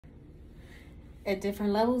at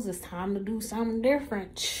different levels, it's time to do something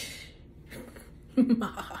different.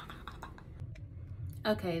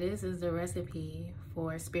 Okay, this is the recipe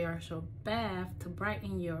for a spiritual bath to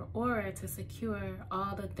brighten your aura, to secure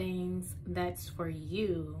all the things that's for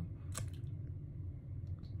you.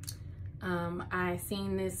 I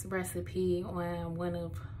seen this recipe on one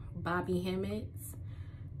of Bobby Hemmett's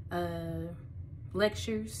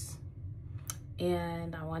lectures,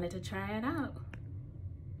 and I wanted to try it out.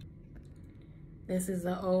 This is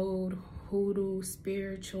an old hoodoo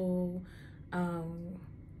spiritual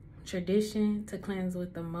tradition to cleanse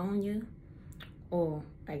with ammonia. Oh,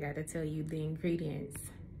 I gotta tell you the ingredients.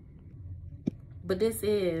 But this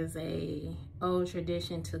is a old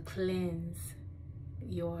tradition to cleanse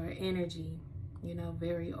your energy, you know,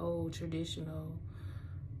 very old traditional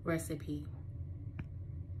recipe.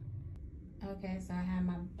 Okay, so I have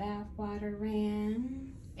my bath water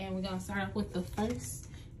ran, and we're gonna start off with the first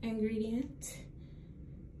ingredient,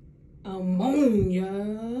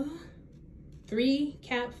 ammonia. 3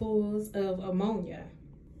 capfuls of ammonia,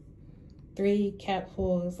 3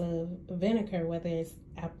 capfuls of vinegar, whether it's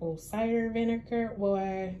apple cider vinegar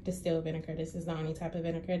or distilled vinegar. This is the only type of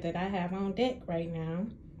vinegar that I have on deck right now.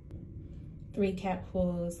 3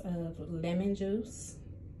 capfuls of lemon juice,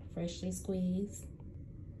 freshly squeezed.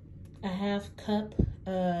 A 1/2 cup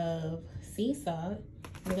of sea salt.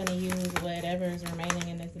 I'm gonna use whatever is remaining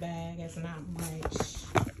in this bag. It's not much.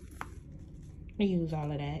 I use all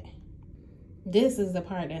of that. This is the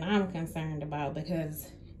part that I'm concerned about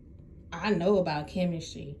because I know about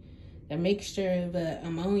chemistry. The mixture of the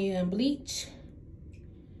ammonia and bleach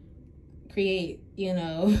create, you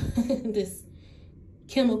know, this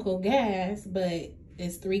chemical gas, but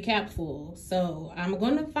it's 3 capfuls. So I'm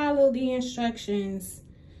gonna follow the instructions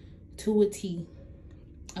to a T.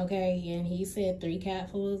 Okay, and he said 3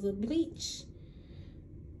 capfuls of bleach.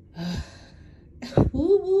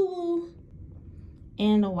 Woo-woo.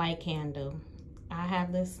 And a white candle. I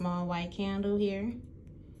have this small white candle here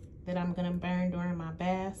that I'm gonna burn during my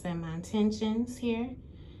baths and my intentions here,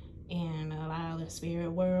 and allow the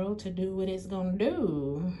spirit world to do what it's gonna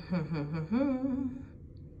do.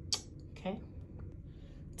 Okay.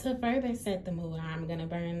 To further set the mood, I'm gonna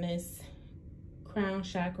burn this crown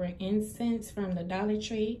chakra incense from the Dollar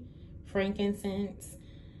Tree, frankincense.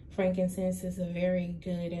 Frankincense is a very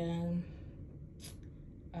good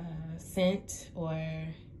scent or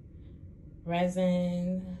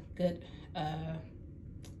resin, good,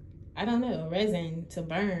 I don't know, resin to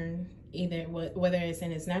burn, either whether it's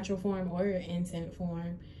in its natural form or incense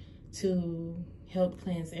form, to help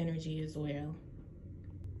cleanse energy as well.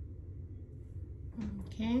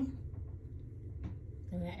 Okay,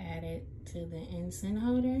 gonna add it to the incense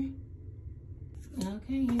holder.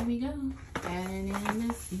 Okay, here we go. Adding in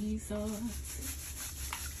the sea salt.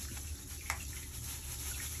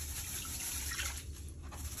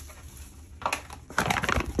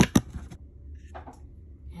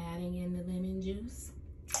 Adding in the lemon juice.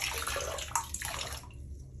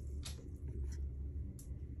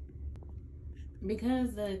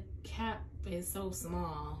 Because the cap is so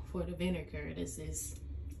small for the vinegar, this is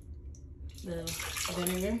the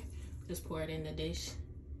vinegar. Just pour it in the dish.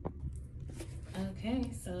 Okay,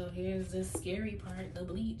 so here's the scary part, the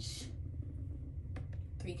bleach.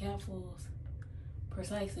 3 capfuls,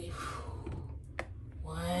 precisely.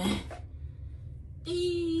 1,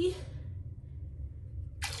 E.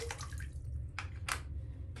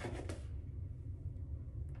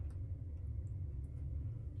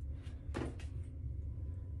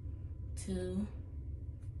 2.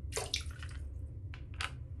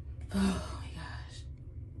 Oh my gosh.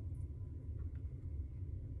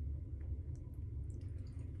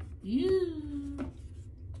 You.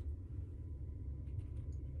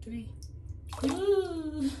 3.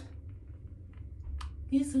 Ooh.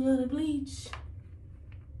 It's a lot of bleach.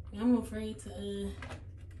 I'm afraid to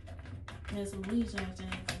have some bleach out there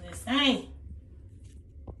because it's stank.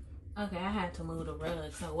 Okay, I had to move the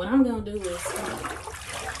rug. So what I'm gonna do is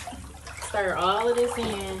stir all of this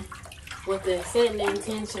in with the setting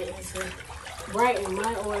intention to brighten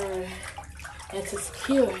my aura and to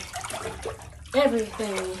secure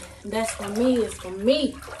everything that's for me is for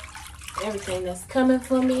me. Everything that's coming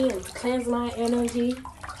for me, and to cleanse my energy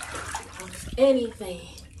of anything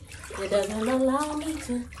that doesn't allow me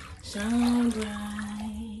to shine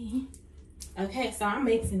bright. Okay, so I'm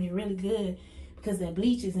mixing it really good because that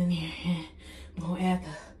bleach is in there. I'm gonna add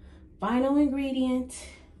the final ingredient,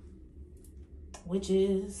 which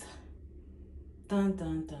is dun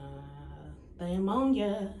dun dun, the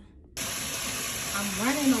ammonia. I'm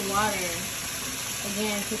running the water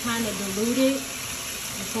again to kind of dilute it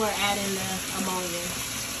before adding the ammonia.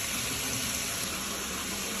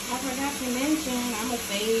 forgot to mention, I'm going to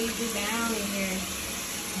fade this down in here.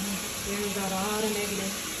 Here's out all the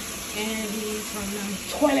negative energies from them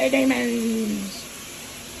toilet demons.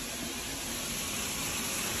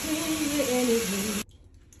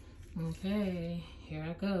 Okay, here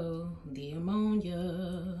I go. The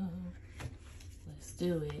ammonia. Let's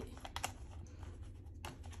do it.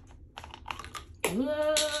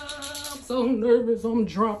 I'm so nervous. I'm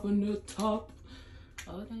dropping the top.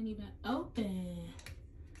 Oh, it ain't even open.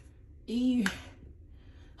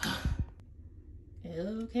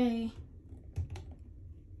 Okay.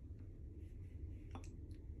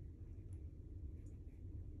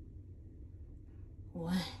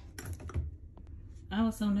 What? I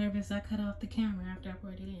was so nervous I cut off the camera after I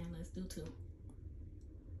poured it in. Let's do two.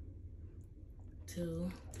 Two.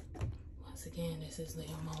 Once again, this is the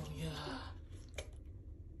ammonia.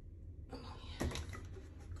 Ammonia.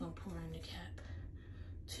 Gonna pour in the cap.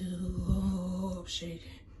 Two. Oh, shake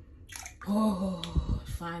it. Oh,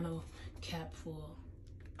 final cap full.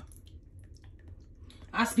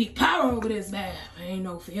 I speak power over this bath. Ain't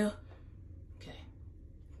no fear. Okay.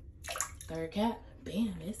 Third cap.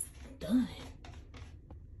 Bam, it's done.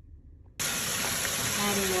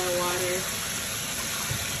 Adding more water.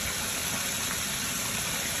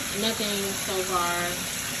 Nothing so far.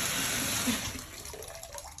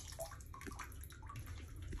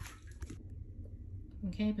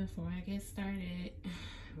 Okay, before I get started,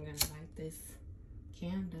 I'm gonna light this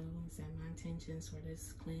candle and set my intentions for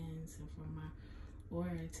this cleanse and for my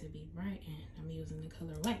aura to be bright. And I'm using the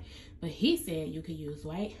color white. But he said you could use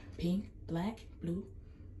white, pink, black, blue,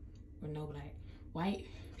 or no black. White,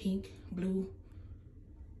 pink, blue,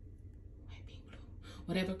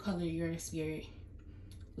 whatever color your spirit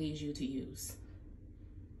leads you to use.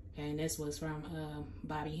 And this was from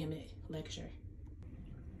Bobby Hemmett lecture.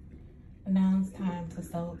 Now it's time to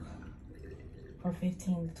soak for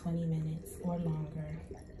 15 to 20 minutes or longer.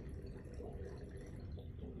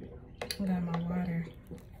 I got my water.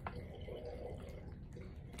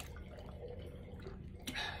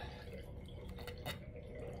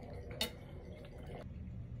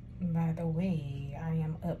 By the way, I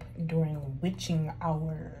am up during witching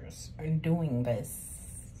hours and doing this.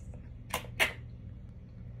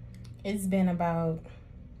 It's been about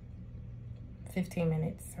 15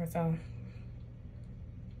 minutes or so.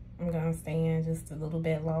 I'm gonna stay in just a little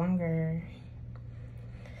bit longer.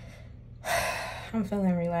 I'm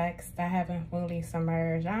feeling relaxed. I haven't fully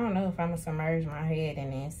submerged. I don't know if I'm gonna submerge my head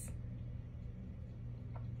in this.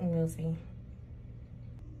 We'll see.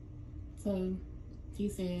 So he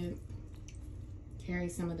said carry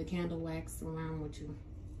some of the candle wax around with you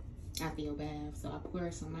after your bath. So I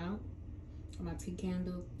pour some out on my tea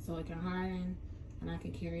candle so it can harden and I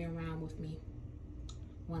can carry it around with me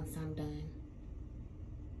once I'm done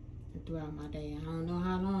and throughout my day. I don't know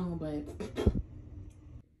how long, but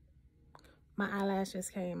my eyelashes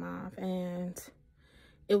came off and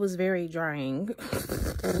it was very drying.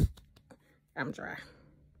 I'm dry,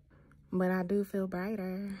 but I do feel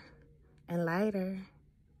brighter and lighter.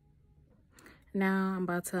 Now I'm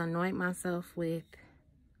about to anoint myself with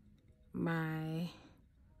my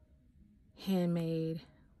handmade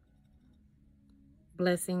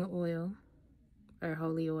blessing oil or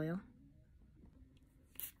holy oil.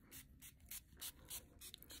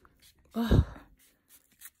 Oh,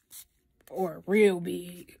 or real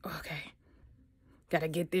big. Okay, gotta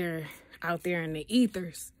get there, out there in the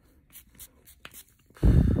ethers.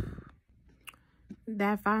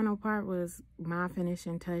 That final part was my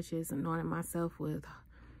finishing touches, anointing myself with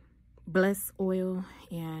blessed oil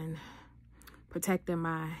and protecting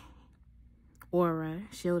my aura,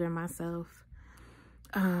 shielding myself.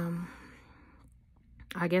 I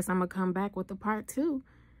guess I'm gonna come back with a part 2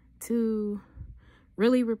 to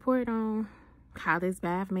really report on how this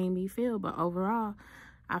bath made me feel. But overall,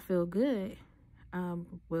 I feel good.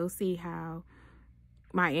 We'll see how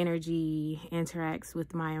my energy interacts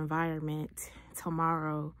with my environment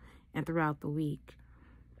tomorrow and throughout the week.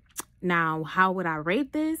 Now, how would I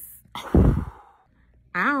rate this?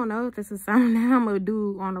 I don't know if this is something that I'm gonna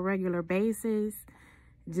do on a regular basis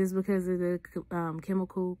just because of the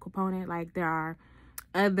chemical component. Like, there are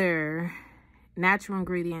other natural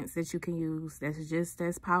ingredients that you can use that's just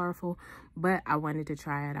as powerful, but I wanted to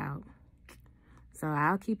try it out. So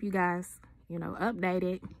I'll keep you guys, you know,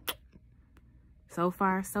 updated. So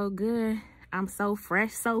far, so good. I'm so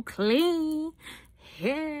fresh, so clean.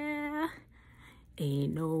 Yeah.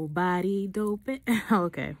 Ain't nobody doping.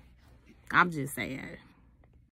 Okay. I'm just saying.